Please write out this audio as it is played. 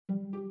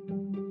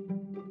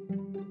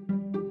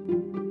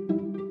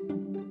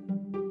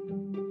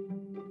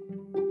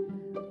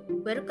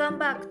Welcome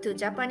back to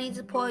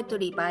Japanese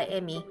Poetry by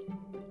Emi.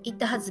 It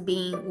has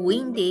been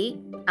windy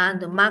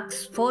and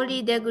max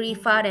 40 degrees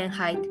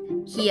Fahrenheit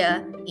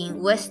here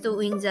in West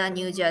Windsor,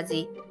 New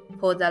Jersey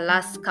for the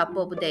last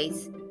couple of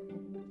days.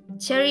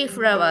 Cherry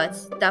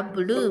flowers that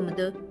bloomed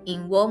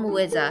in warm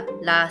weather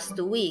last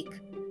week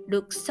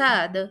look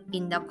sad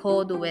in the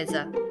cold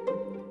weather.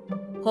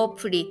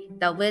 Hopefully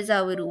the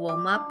weather will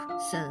warm up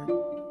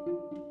soon.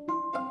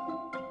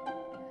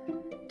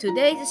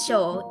 Today's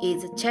show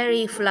is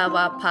Cherry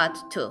Flower Part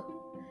 2.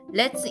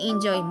 Let's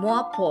enjoy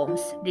more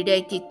poems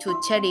related to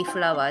cherry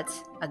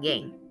flowers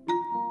again.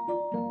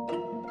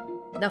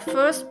 The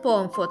first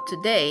poem for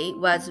today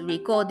was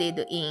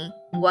recorded in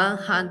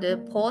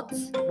 100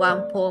 Poets,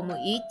 One Poem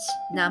Each,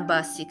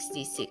 number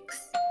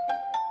 66.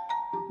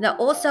 The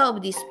author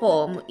of this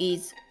poem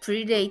is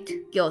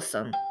Prelate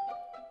Gyosun.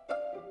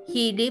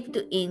 He lived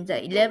in the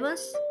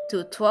 11th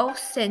to 12th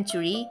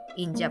century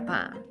in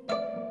Japan.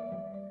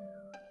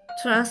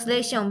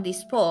 Translation of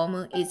this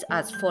poem is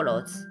as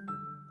follows.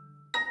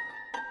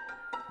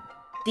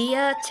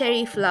 Dear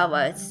cherry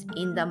flowers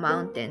in the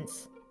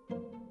mountains,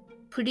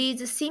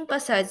 please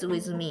sympathize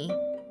with me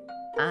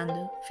and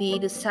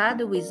feel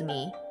sad with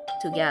me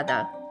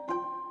together.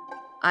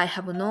 I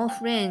have no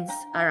friends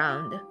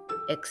around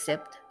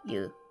except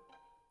you.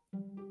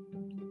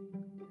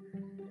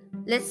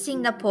 Let's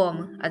sing the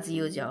poem as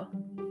usual.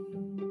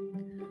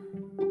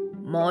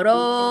 も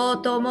ろ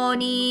とも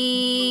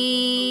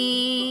に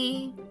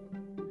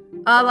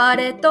哀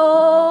れ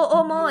と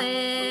思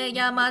え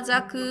山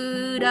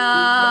桜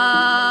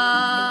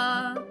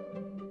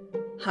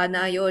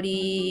花よ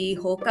り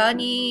他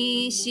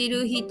に知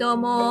る人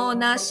も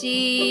な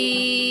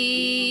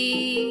し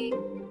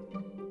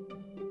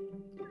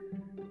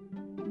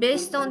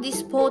Based on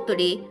this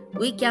poetry,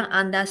 we can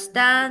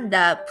understand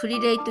that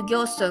Prelate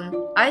Gyosun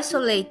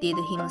isolated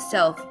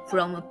himself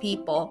from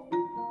people,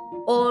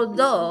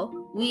 although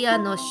we are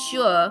not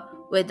sure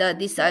whether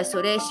this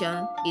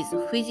isolation is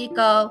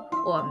physical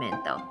or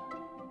mental.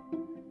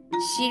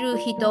 知る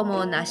人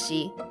もな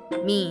し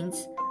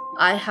means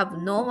I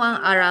have no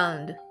one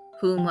around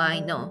whom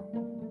I know.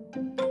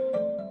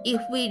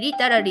 If we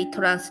literally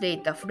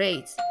translate the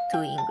phrase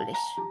to English,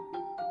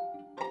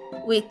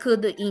 we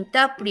could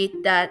interpret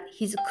that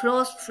his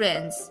close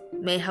friends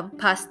may have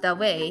passed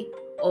away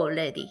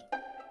already.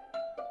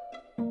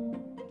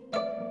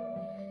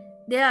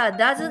 There are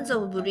dozens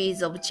of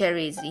breeds of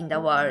cherries in the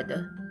world.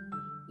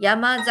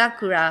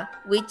 Yamazakura,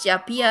 which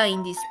appears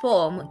in this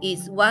poem,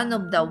 is one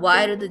of the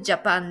wild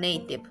Japan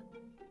native.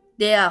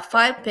 There are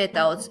 5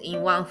 petals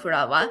in one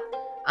flower,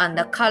 and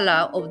the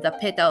color of the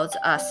petals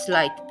are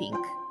slight pink.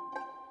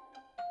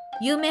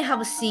 You may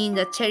have seen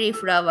the cherry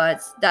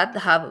flowers that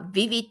have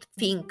vivid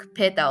pink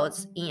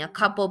petals in a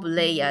couple of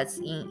layers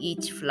in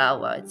each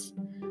flower.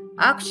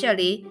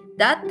 Actually,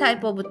 that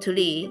type of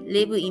tree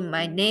lives in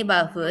my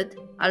neighborhood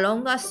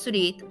along a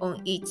street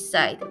on each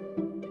side.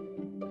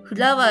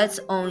 Flowers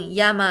on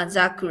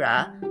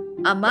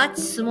Yamazakura are much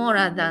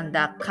smaller than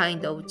that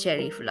kind of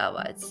cherry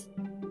flowers.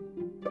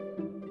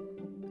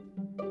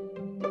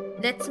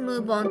 Let's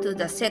move on to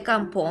the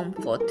second poem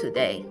for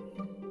today.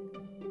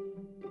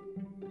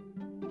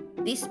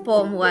 This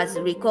poem was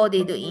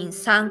recorded in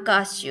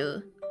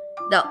Sankashu.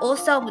 The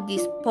author of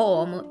this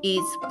poem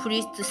is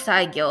Priest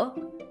Saigyo,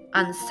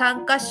 and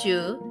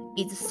Sankashu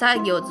is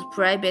Saigyo's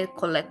private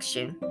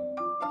collection.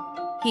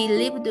 He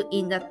lived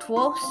in the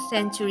 12th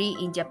century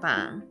in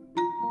Japan.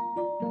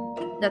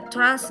 The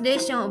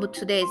translation of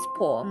today's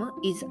poem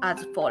is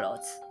as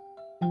follows.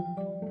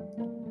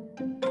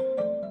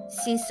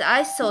 Since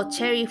I saw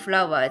cherry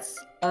flowers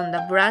on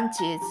the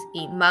branches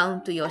in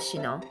Mount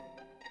Yoshino,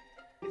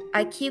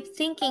 I keep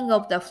thinking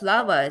of the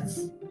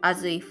flowers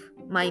as if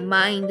my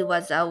mind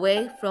was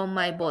away from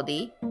my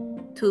body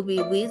to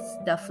be with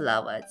the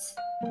flowers.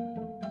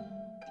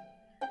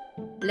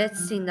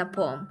 Let's sing the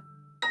poem.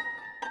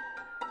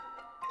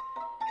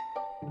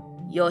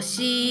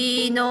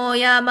 吉野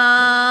山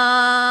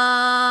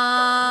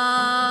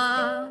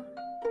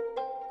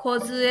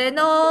梢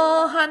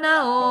の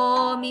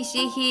花を見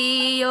し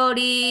日和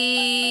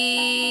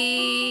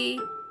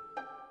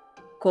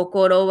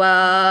心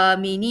は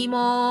身に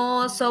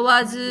も沿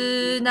わ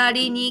ずな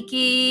りに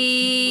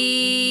き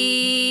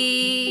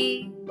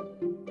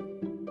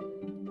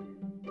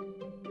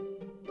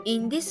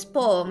In this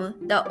poem,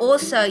 the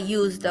author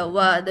used the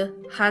word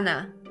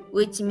hana,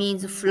 which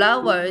means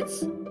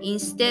flowers,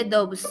 instead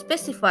of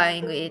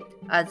specifying it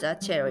as a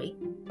cherry.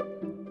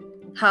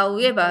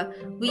 However,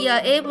 we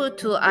are able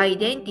to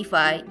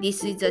identify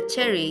this is a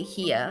cherry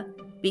here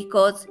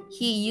because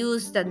he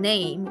used the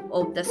name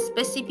of the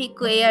specific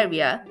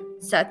area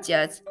such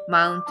as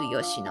Mount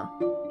Yoshino.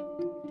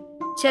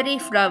 Cherry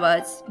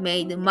flowers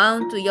made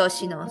Mount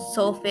Yoshino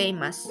so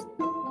famous.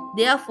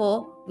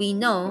 Therefore, we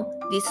know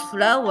this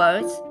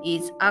flower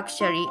is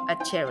actually a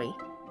cherry.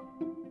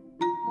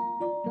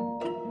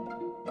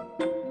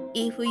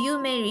 If you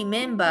may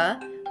remember,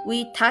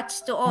 we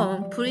touched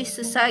on Priest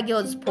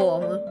Saigyo's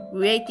poem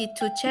related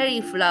to cherry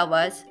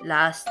flowers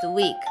last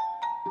week.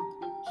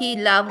 He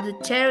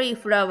loved cherry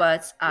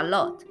flowers a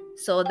lot,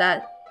 so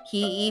that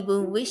he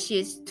even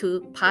wishes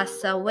to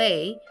pass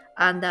away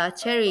under a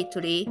cherry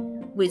tree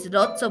with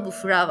lots of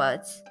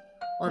flowers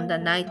on the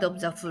night of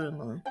the full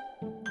moon.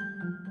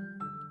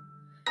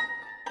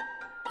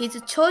 His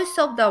choice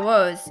of the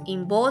words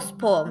in both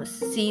poems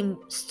seem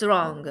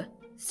strong,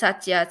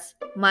 such as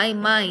 "My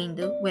mind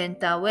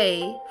went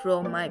away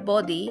from my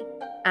body"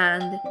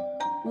 and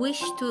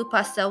 "wish to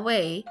pass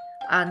away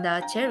under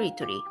a cherry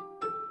tree."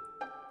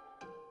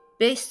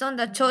 Based on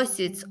the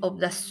choices of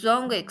the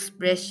strong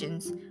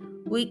expressions,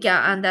 we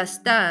can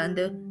understand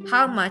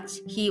how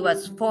much he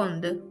was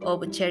fond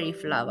of cherry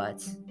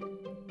flowers.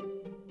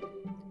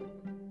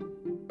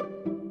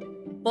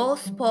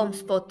 Both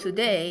poems for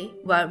today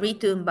were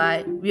written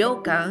by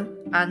Ryokan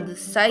and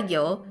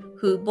Saigyo,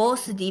 who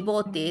both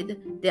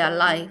devoted their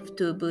life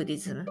to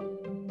Buddhism.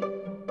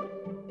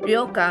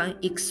 Ryokan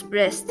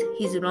expressed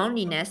his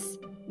loneliness,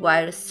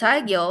 while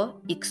Saigyo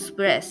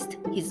expressed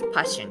his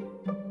passion.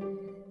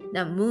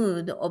 The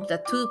mood of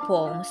the two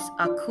poems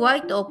are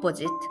quite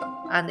opposite,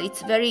 and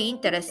it's very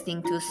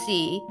interesting to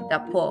see the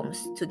poems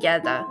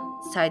together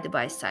side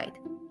by side.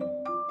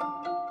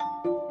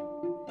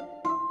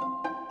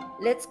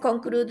 Let's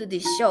conclude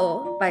this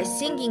show by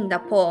singing the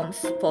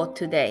poems for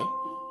today.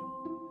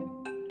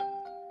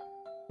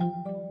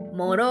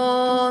 も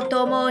ろ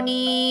とも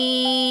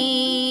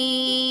に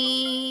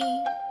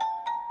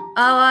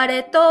哀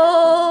れ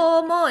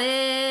と燃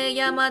え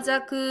山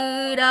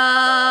桜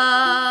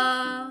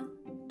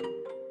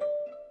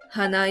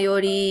花よ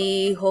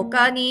り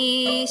他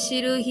に知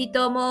る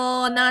人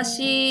もな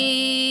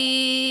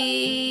し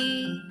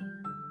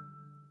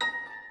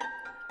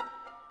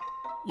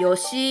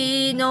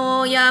吉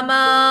野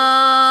山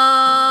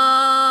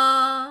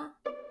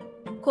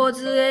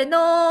梢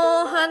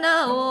の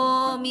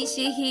花を見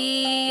し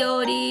日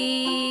よ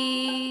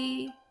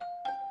り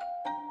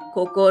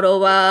心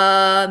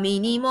は身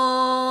に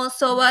も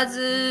沿わ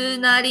ず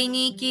なり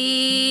に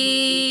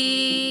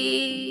き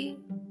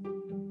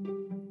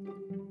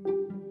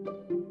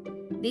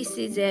This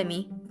is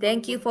Amy.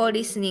 Thank you for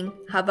listening.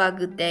 Have a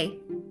good day.